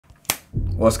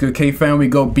What's good, KFAM? We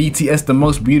got BTS, The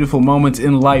Most Beautiful Moments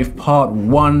in Life, Part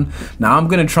 1. Now, I'm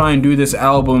gonna try and do this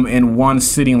album in one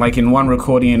sitting, like in one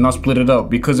recording, and not split it up.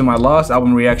 Because in my last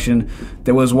album reaction,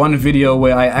 there was one video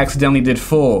where I accidentally did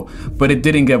 4, but it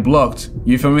didn't get blocked.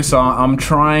 You feel me? So I'm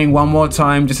trying one more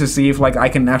time just to see if like I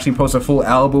can actually post a full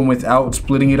album without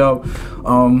splitting it up.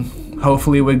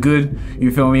 Hopefully we're good. You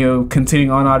feel me?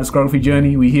 Continuing on our discography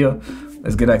journey. We here.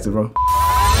 Let's get active, bro.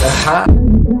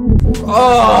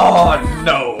 Oh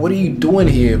no! What are you doing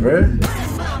here, bro?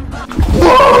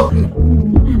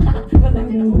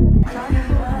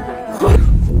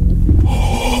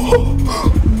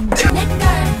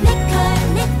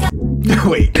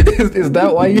 Wait, is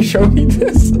that why you showed me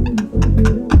this?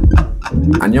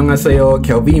 안녕하세요,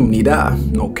 KELVII입니다.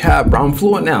 No cap, bro, I'm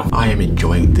fluent now. I am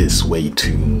enjoying this way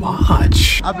too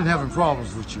much. I've been having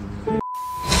problems with you.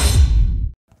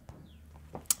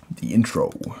 The intro.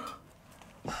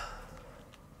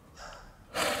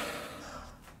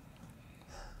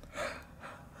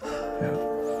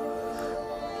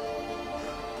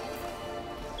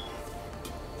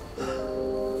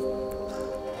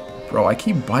 Bro, I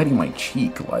keep biting my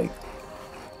cheek, like.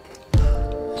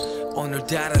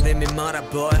 오늘따라 내미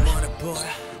말아보여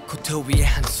고토 위에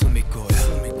한숨이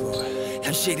고여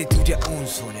현실이 두려운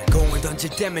소녀 공을 던질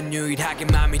때면 유일하게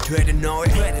맘이 되는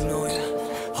너야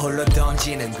홀로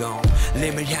던지는 건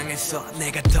림을 향해서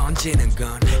내가 던지는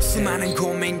건 수많은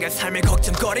고민과 삶의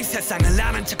걱정거리 세상을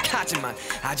아는 척하지만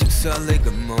아직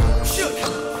설레고 뭐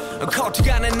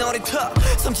거쳐가는 놀이터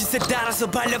섬짓에 따라서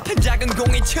발렵한 작은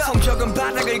공이처 성격은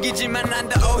바닥을 기지만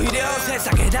난다 오히려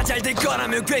세상에 다 잘 될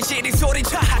거라며 괜시리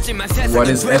소리쳐 하지만 세상은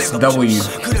SW?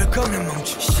 그럴 거면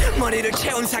멈춰 머리를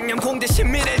채운 상념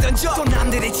공대신 미래를 던져 또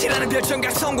남들이 칠하는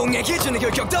별점과 성공의 기준은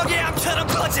결격 덕에 암처럼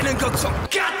퍼지는 걱정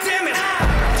God damn it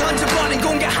던져버린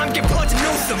공과 함께 퍼진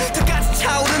웃음 끝까지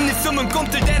차오른 네 숨은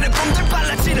꿈틀대는 꿈들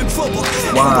빨라지는 포부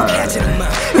행복해지는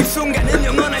맘이 순간은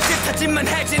영원할 듯하지만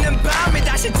해지는 밤이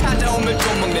다시 찾아오면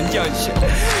또 먹는 현실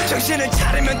정신을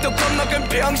차리면 또 겁먹은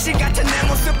병신 같은 내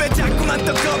모습에 자꾸만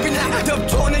또 겁이 나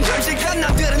덮도는 현실과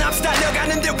남들은 앞서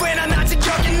달려가는데 왜 난 아직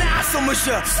여기 나 숨을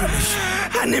쉬어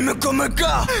아니면 꿈을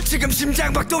꿔 지금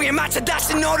심장박동에 맞춰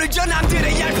다시 너를 줘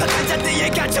남들의 얄팍한 잔디에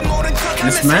갇혀 모른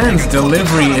척하면서 This man's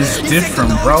delivery is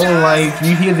different, bro. Like,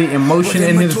 you hear the emotion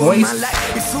in his voice.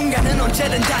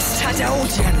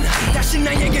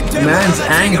 Man's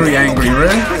angry, right?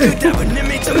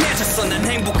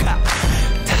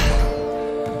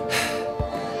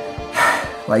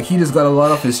 Like, he just got a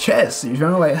lot off his chest, you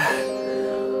know? Like,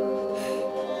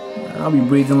 I'll be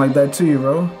breathing like that too,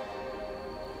 bro.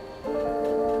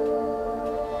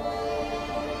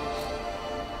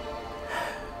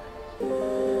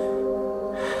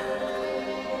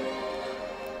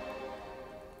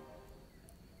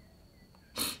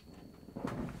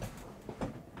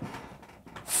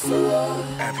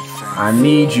 I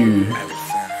need you.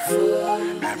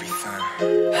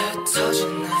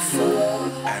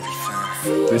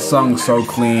 This song's so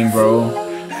clean, bro.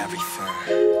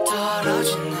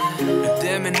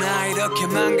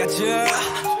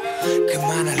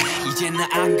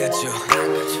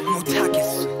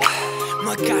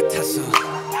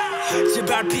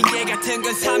 제발 핑계 같은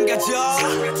건 삼가줘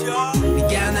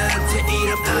네가 나한테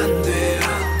이러면 안 돼요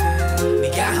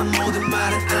네가 한 모든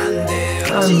말은 안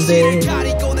돼요 진실을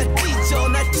가리고 날 찢어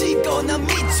날 찢고 난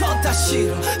미쳐 다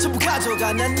싫어 전부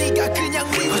가져가 난 네가 그냥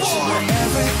미워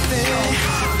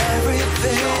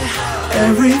Everything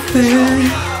Everything.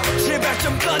 제발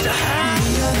좀 꺼져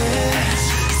미안해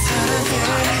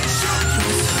사랑해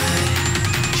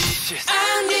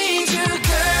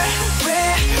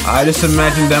I just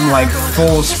imagine them like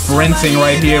full sprinting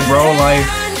right here, bro. Like,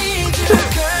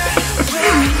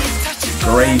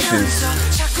 gracious.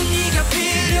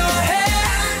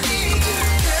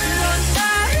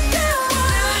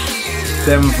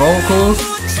 Them vocals.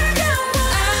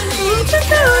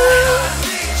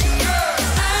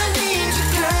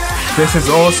 This is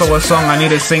also a song I need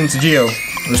to sing to Gio.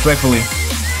 Respectfully.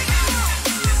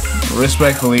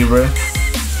 Respectfully, bro.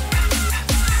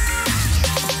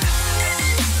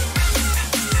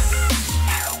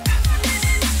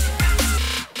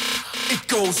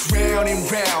 Goes round and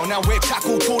round. 나 왜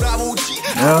자꾸 돌아오지?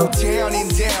 down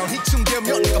and down. 이쯤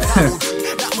되면 내가 바보지.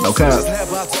 No cap.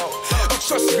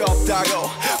 어쩔 수가 없다고.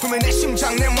 분명 내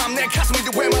심장, 내 맘, 내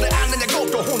가슴인데 왜 말을 안 하냐고.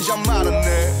 또 혼자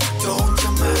말았네. 또 혼자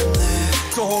말았네.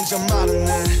 또 혼자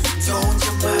말았네. 또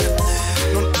혼자 말았네.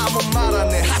 넌 아무 말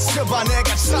안 해. 하셔봐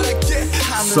내가 잘할게.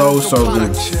 So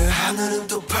good. 하늘은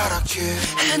또 파랗게.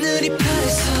 하늘이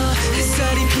파래서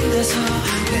햇살이 빛나서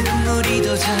내 눈물이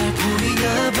더 잘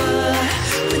보이나 봐.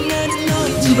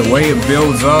 The way it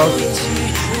builds up.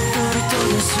 I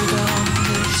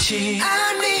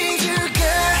need you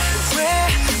girl 왜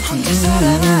혼자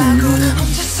살아나고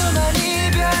혼자서만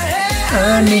이별해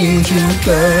I need you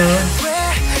girl 왜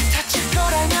다칠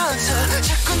거라면서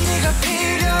자꾸 네가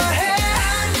필요해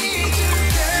I need you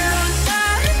girl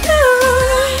I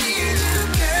need you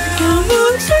girl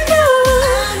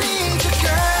I need you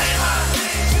girl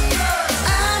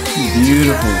I need you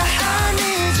Beautiful. I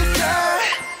need you girl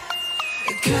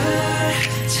girl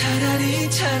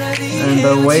차라리 And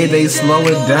the way they slow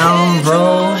it down,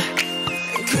 bro.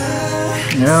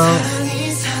 Yeah.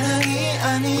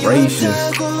 Gracious.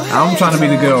 I'm trying to be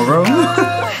the girl, bro.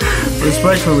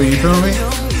 Respectfully, you feel me?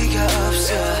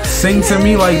 Sing to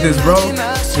me like this, bro.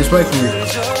 Respectfully.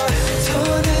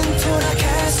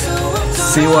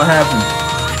 See what happens.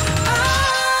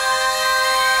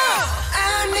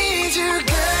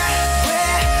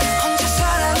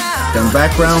 Them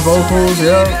background vocals,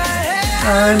 yeah.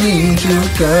 I need you,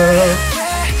 girl.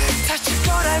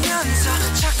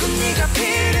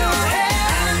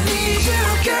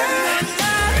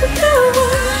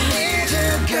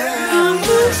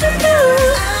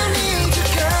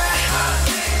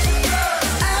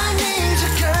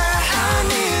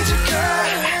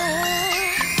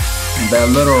 That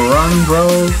little run, bro.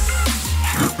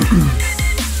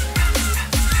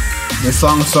 This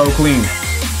song's so clean.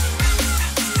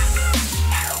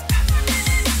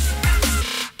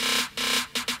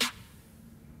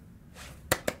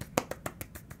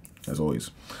 As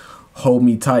always, hold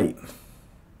me tight.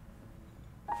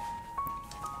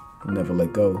 Never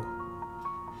let go.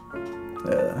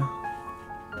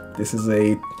 This is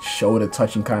a shoulder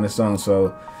touching kind of song,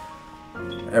 so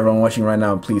everyone watching right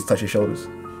now, please touch your shoulders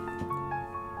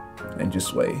and just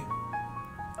sway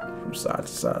from side to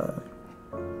side.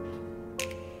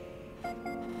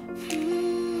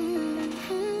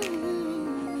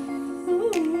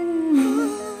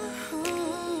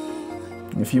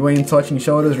 If you ain't touching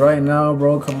shoulders right now,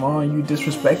 bro, come on, you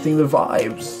disrespecting the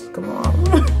vibes. Come on.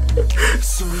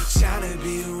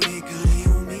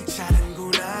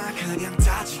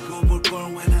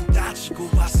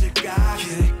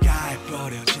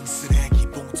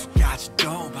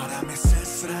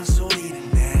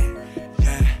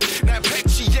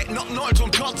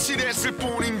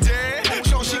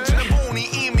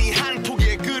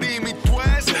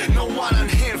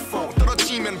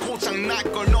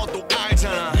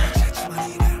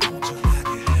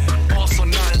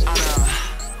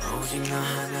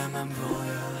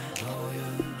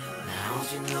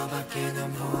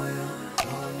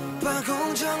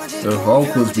 The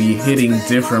vocals be hitting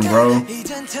different, bro.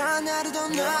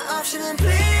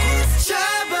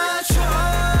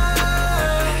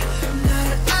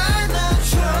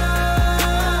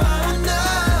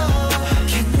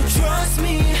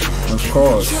 Of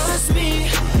course.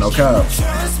 No cap.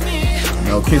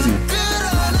 No kizzy.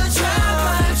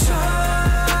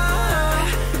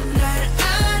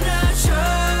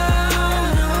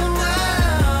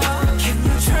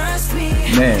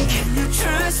 Man.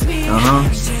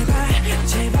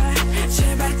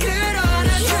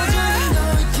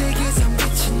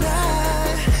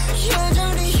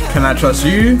 Can I trust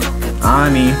you?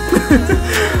 아니.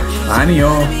 아니요.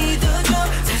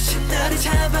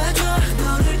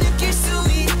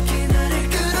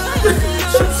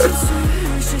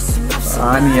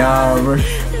 아니야.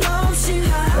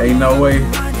 Ain't no way.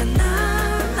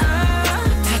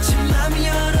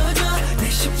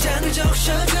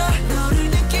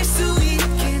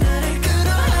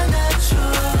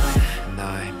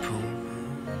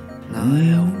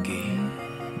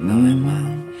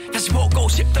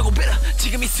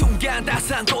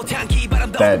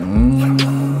 That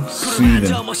soothing.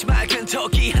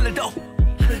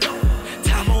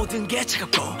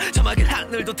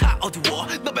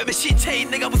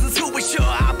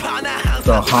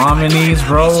 The harmonies,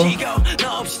 bro.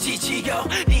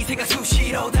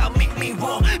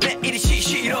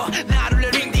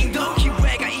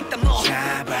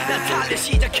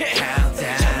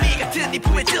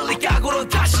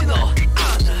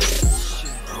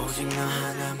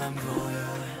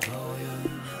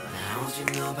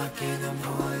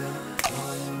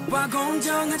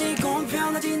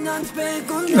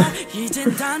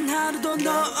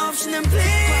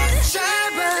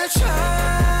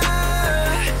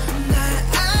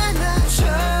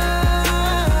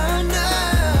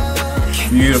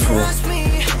 Beautiful.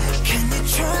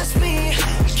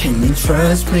 Can you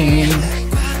trust me?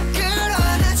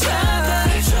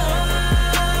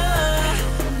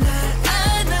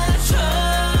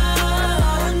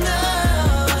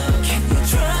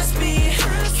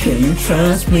 Can you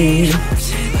trust me?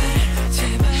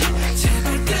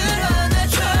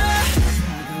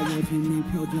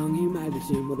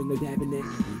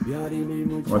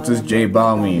 What's this J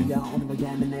Ball mean?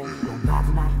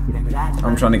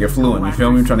 I'm trying to get fluent, you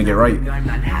feel me? I'm trying to get right.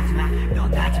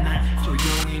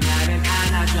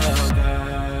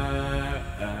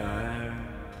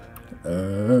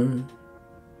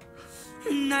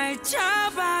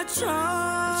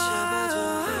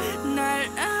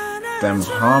 Them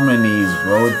harmonies,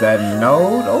 bro. That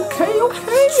note. Okay.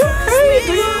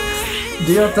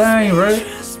 Do your thing, bro.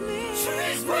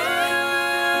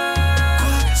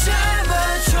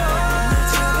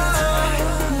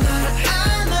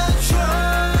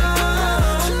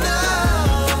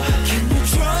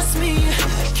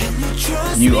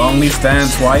 You only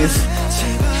stand twice.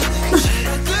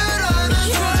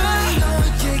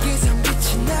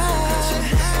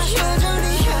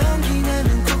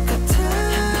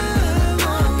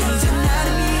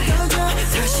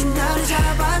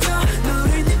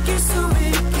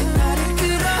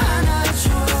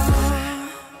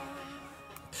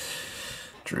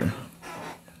 True.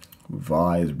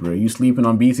 Vibes, bro. You sleeping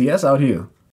on BTS out here?